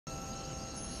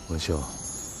文秀，我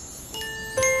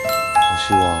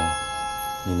希望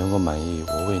你能够满意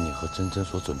我为你和珍珍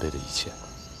所准备的一切。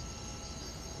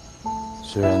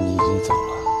虽然你已经走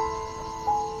了，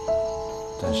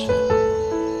但是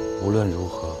无论如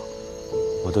何，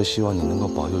我都希望你能够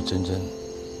保佑珍珍，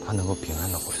她能够平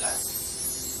安的回来。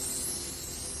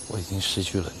我已经失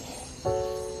去了你，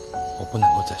我不能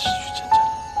够再失去珍珍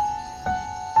了。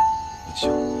文秀，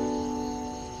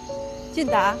俊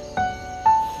达。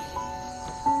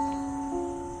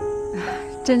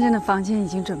 珍珍的房间已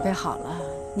经准备好了，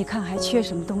你看还缺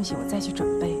什么东西，我再去准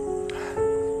备。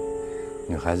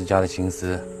女孩子家的心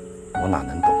思，我哪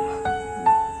能懂啊？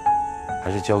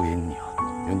还是交给你啊，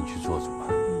由你去做主吧。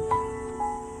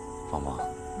芳芳，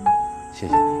谢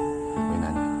谢你，为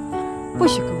难你了。不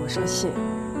许跟我说谢。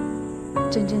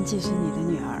珍珍既是你的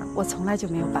女儿，我从来就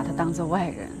没有把她当做外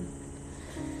人。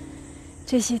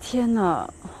这些天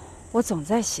呢，我总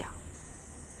在想，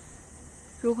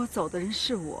如果走的人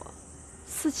是我。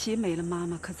 思琪没了妈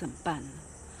妈可怎么办呢？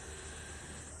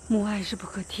母爱是不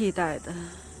可替代的，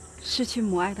失去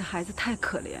母爱的孩子太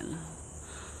可怜了。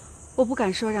我不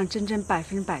敢说让珍珍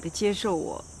100%的接受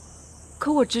我，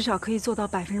可我至少可以做到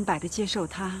100%的接受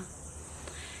她，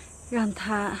让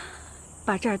她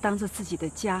把这儿当做自己的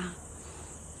家，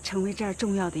成为这儿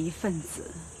重要的一份子。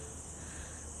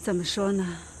怎么说呢？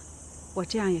我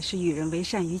这样也是与人为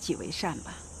善，与己为善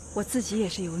吧。我自己也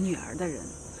是有女儿的人。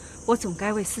 我总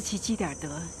该为思琪积点德，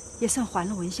也算还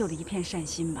了文秀的一片善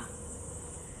心吧。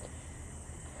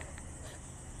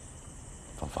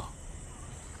芳芳，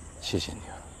谢谢你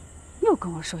啊！又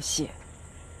跟我说谢。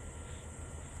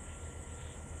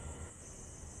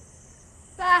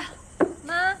爸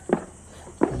妈，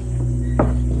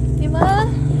你们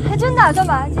还真打算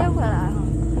把她接回来啊？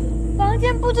房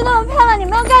间布置那么漂亮，你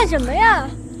们要干什么呀？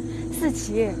思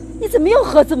琪，你怎么又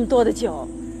喝这么多的酒？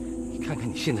你看看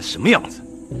你现在什么样子！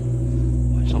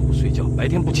 晚上不睡觉，白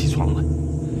天不起床的，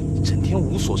你整天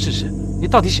无所事事，你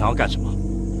到底想要干什么？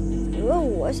你问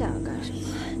我想要干什么？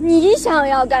你想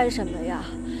要干什么呀？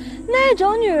那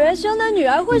种女人生的女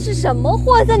儿会是什么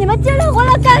货色？你们接她回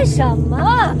来干什么？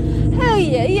还有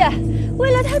爷爷，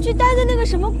为了她去待在那个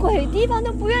什么鬼地方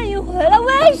都不愿意回来，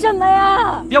为什么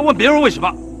呀？不要问别人为什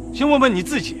么，先问问你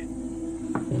自己。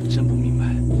我真不明白，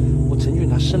我陈俊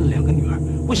达生了2个女儿，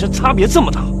为什么差别这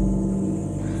么大？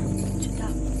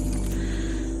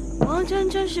 王珍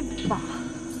珍是宝，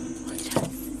我陈思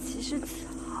琪是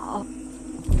草。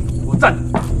给我站住！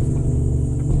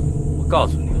我告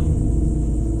诉你啊，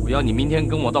我要你明天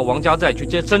跟我到王家寨去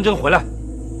接珍珍回来。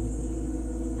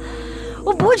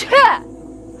我不去，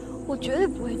我绝对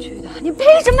不会去的。你凭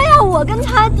什么要我跟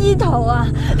她低头啊？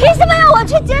凭什么要我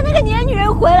去接那个你的女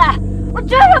人回来？我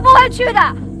绝对不会去的。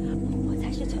我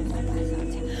才是陈大大小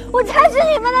姐，我才是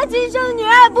你们的亲生女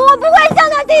儿，我不会向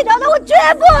她低头的，我绝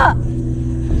不。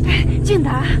 俊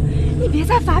达，你别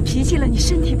再发脾气了，你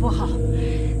身体不好。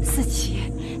思琪，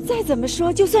再怎么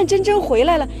说，就算珍珍回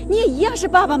来了，你也一样是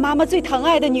爸爸妈妈最疼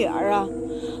爱的女儿啊。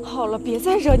好了，别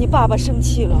再惹你爸爸生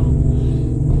气了。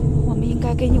我们应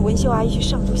该给你文秀阿姨去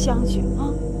上炷香去啊。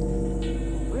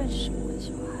我不认识什么文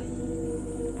秀阿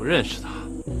姨，不认识她，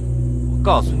我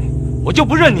告诉你，我就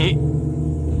不认你。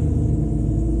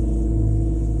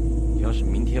你要是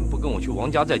明天不跟我去王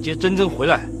家寨接珍珍回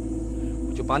来，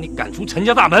我就把你赶出陈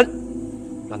家大门。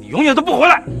 让你永远都不回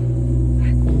来，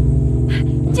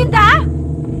俊达。